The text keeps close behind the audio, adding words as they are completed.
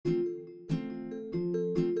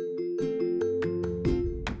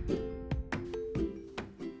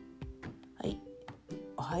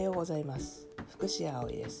ございます。福士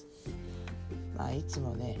葵です。いつ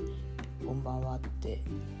もね、こんばんはって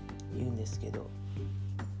言うんですけど、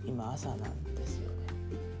今朝なんですよね。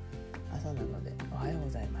朝なのでおはよう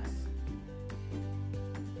ございます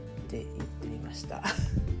って言ってみました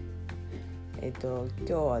今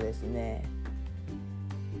日はですね、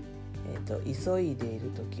急いでい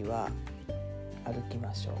る時は歩き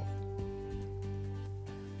ましょう。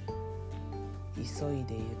急い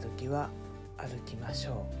でいる時は歩きまし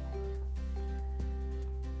ょう。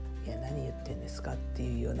いや、何言ってんですかって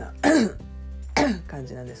いうような感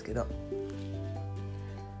じなんですけど、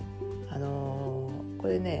こ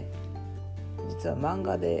れね、実は漫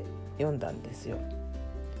画で読んだんですよ。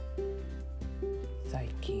最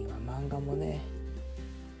近は漫画もね、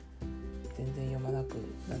全然読まなく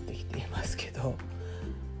なってきていますけど、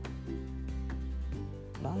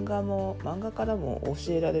漫画からも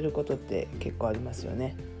教えられることって結構ありますよ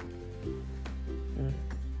ね。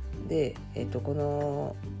で、こ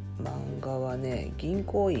の漫画はね、銀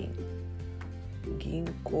行員の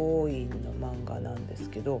漫画なんです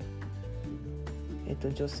けど、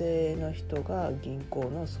女性の人が銀行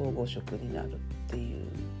の総合職になるっていう、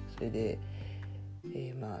それで、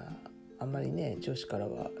あんまりね、上司から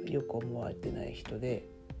はよく思われてない人で、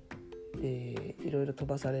いろいろ飛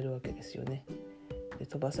ばされるわけですよね。で、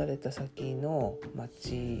飛ばされた先の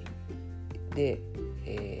町で、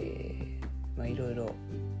いろいろ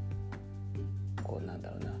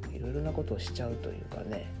いろいろなことをしちゃうというか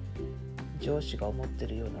ね、上司が思って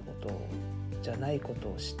るようなことじゃないこ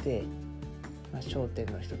とをして、商店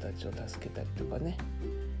の人たちを助けたりとかね、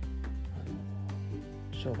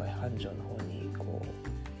商売繁盛の方に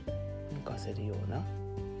向かせるような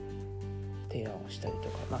提案をしたりと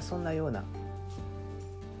か、そんなような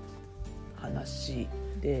話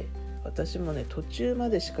で、私もね、途中ま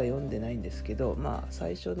でしか読んでないんですけど、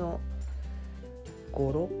最初の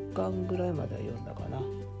5、6巻ぐらいまでは読んだかな。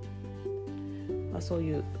そう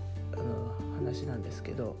いう話なんです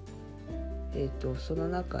けど、その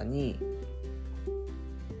中に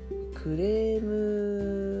クレー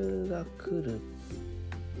ムが来るっ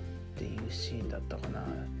ていうシーンだったかな。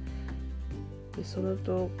で、その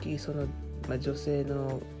時女性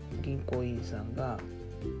の銀行員さんが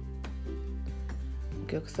お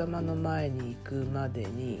客様の前に行くまで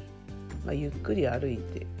に、ゆっくり歩い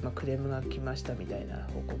て、クレームが来ましたみたいな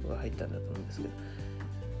報告が入ったんだと思うんですけど、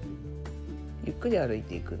ゆっくり歩い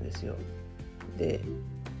ていくんですよ。で、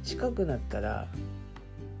近くなったら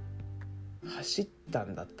走った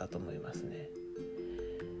んだったと思いますね。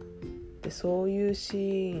で、そういうシ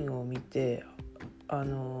ーンを見て、あ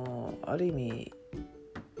る意味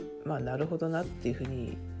なるほどなっていうふう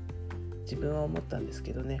に自分は思ったんです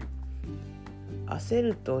けどね。焦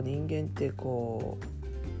ると人間って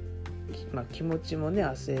気持ちもね、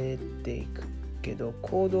焦っていくけど、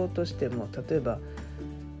行動としても、例えば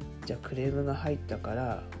じゃあクレームが入ったか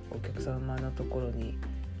らお客様のところに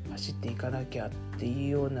走っていかなきゃっていう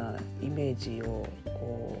ようなイメージを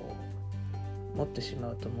持ってし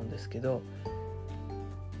まうと思うんですけど、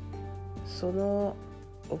その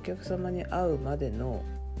お客様に会うまでの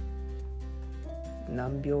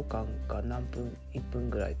何秒間か何分、1分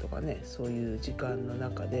ぐらいとかね、そういう時間の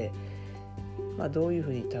中で、どういうふ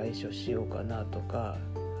うに対処しようかなとか、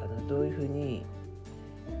どういうふうに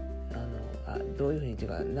っていう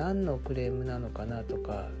か、何のクレームなのかなと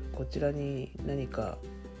か、こちらに何か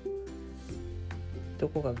ど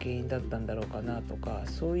こが原因だったんだろうかなとか、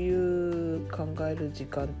そういう考える時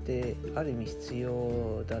間ってある意味必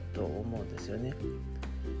要だと思うんですよね。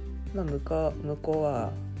向こう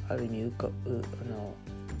はある意味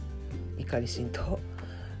怒り心頭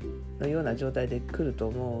のような状態で来ると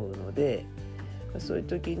思うので、そういう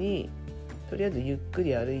時にとりあえずゆっく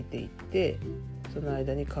り歩いていって、その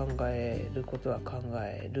間に考えることは考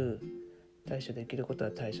える、対処できること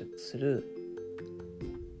は対処する。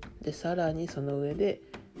で、さらにその上で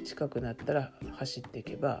近くなったら走ってい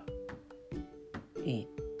けばいい。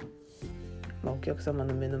お客様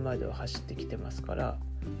の目の前では走ってきてますから、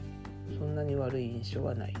そんなに悪い印象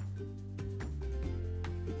はない。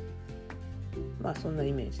そんな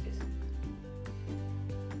イメージです。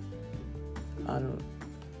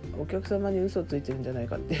お客様に嘘ついてるんじゃない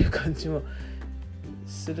かっていう感じも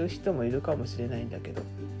する人もいるかもしれないんだけど、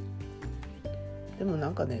でも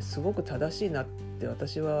すごく正しいなって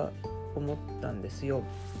私は思ったんですよ。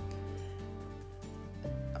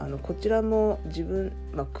こちらも自分、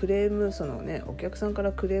クレーム、お客さんか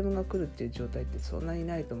らクレームが来るっていう状態ってそんなに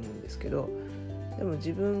ないと思うんですけど、でも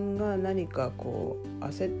自分が何か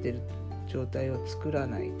焦ってる状態を作ら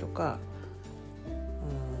ないとか、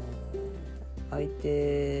相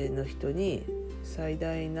手の人に最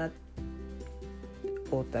大な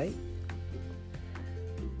応対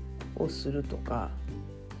をするとか、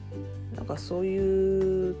なんかそう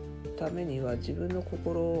いうためには自分の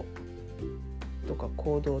心とか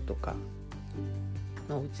行動とか、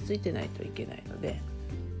落ち着いてないといけないので、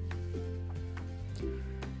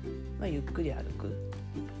ゆっくり歩くっ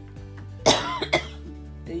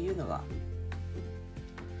ていうのが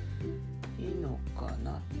いいのか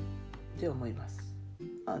なって思います。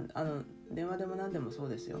電話でも何でもそう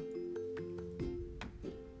ですよ。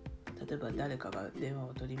例えば誰かが電話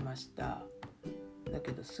を取りました。だ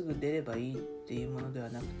けどすぐ出ればいいっていうものでは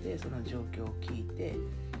なくて、その状況を聞いて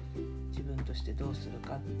自分としてどうする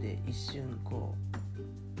かって一瞬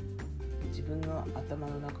自分の頭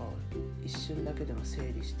の中を一瞬だけでも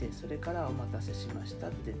整理して、それからお待たせしました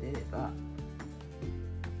って出れば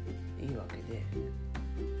いいわけで、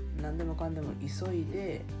何でもかんでも急い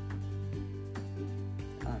で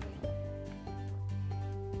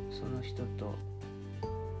その人と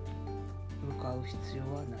向かう必要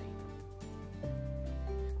はない。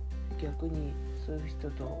逆にそういう人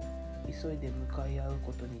と急いで向かい合う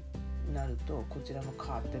ことになると、こちらも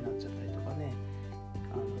カーってなっちゃったりとかね、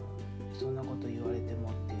そんなこと言われても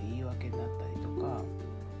っていう言い訳になったりとか、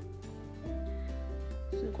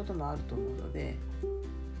そういうこともあると思うので、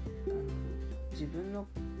自分の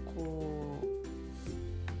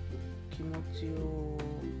気持ちを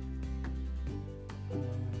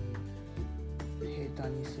平坦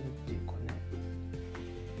にするっていうかね、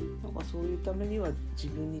なんかそういうためには自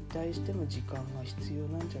分に対しても時間が必要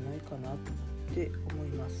なんじゃないかなって思い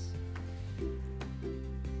ます。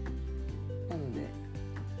なので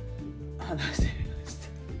話してみまし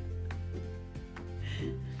た。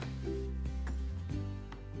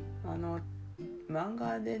漫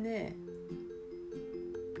画でね、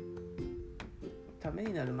ため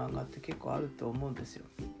になる漫画って結構あると思うんですよ。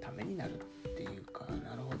ためになるっていうか、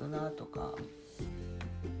なるほどなとか、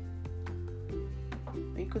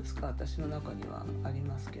いくつか私の中にはあり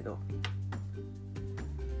ますけど、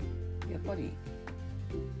やっぱり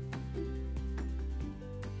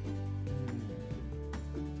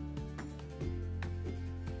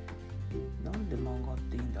なんで漫画っ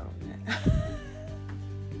ていいんだろうね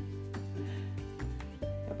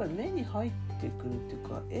やっぱり目に入ってくるっていう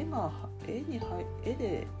か、絵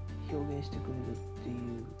で表現してくれるっていう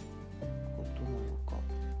ことなのか。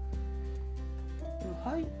でも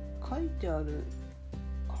書いてある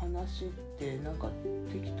話ってなんか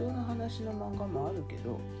適当な話の漫画もあるけ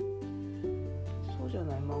ど、そうじゃ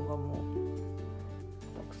ない漫画も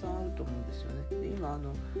たくさんあると思うんですよね。で、今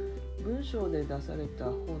文章で出された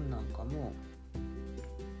本なんかも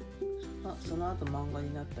その後漫画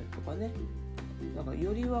になったりとかね、なんか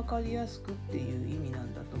より分かりやすくっていう意味な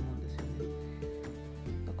んだと思うんですよね。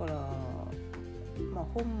だから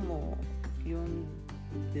本も読ん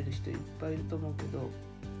でる人いっぱいいると思うけど、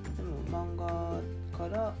でも漫画か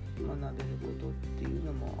ら学べることっていう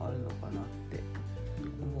のもあるのかなって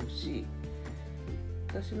思うし、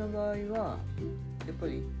私の場合はやっぱ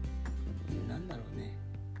りなんだろうね、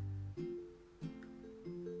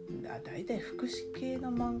だいたい福祉系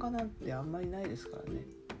の漫画なんてあんまりないですからね。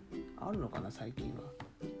あるのかな最近は。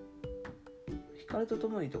光とと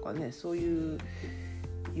もにとかね、そういう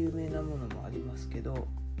有名なものもありますけど、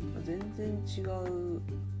全然違う。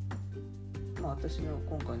私の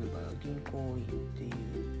今回の場合は銀行員っていう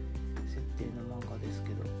設定の漫画ですけ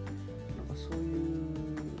ど、なんかそういう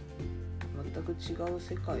全く違う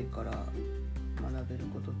世界から学べる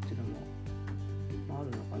ことっていうのもある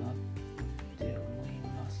のかなって思い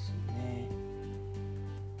ますね。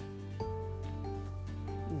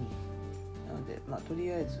なのでと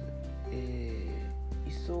りあえず、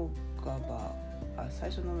急がば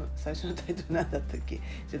最初のタイトル何だったっけ、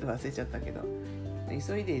ちょっと忘れちゃったけど、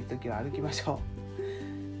急いでいる時は歩きましょ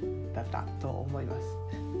うだったと思います。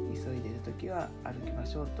急いでいる時は歩きま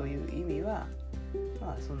しょうという意味は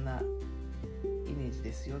そんなイメージ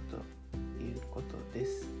ですよということで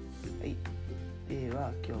す。はい、で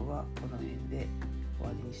は今日はこの辺で終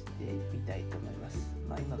わりにしてみたいと思います。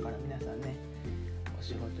今から皆さんね、お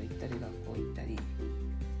仕事行ったり学校行ったり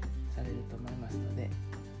されると思いますので、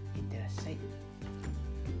いってらっしゃい。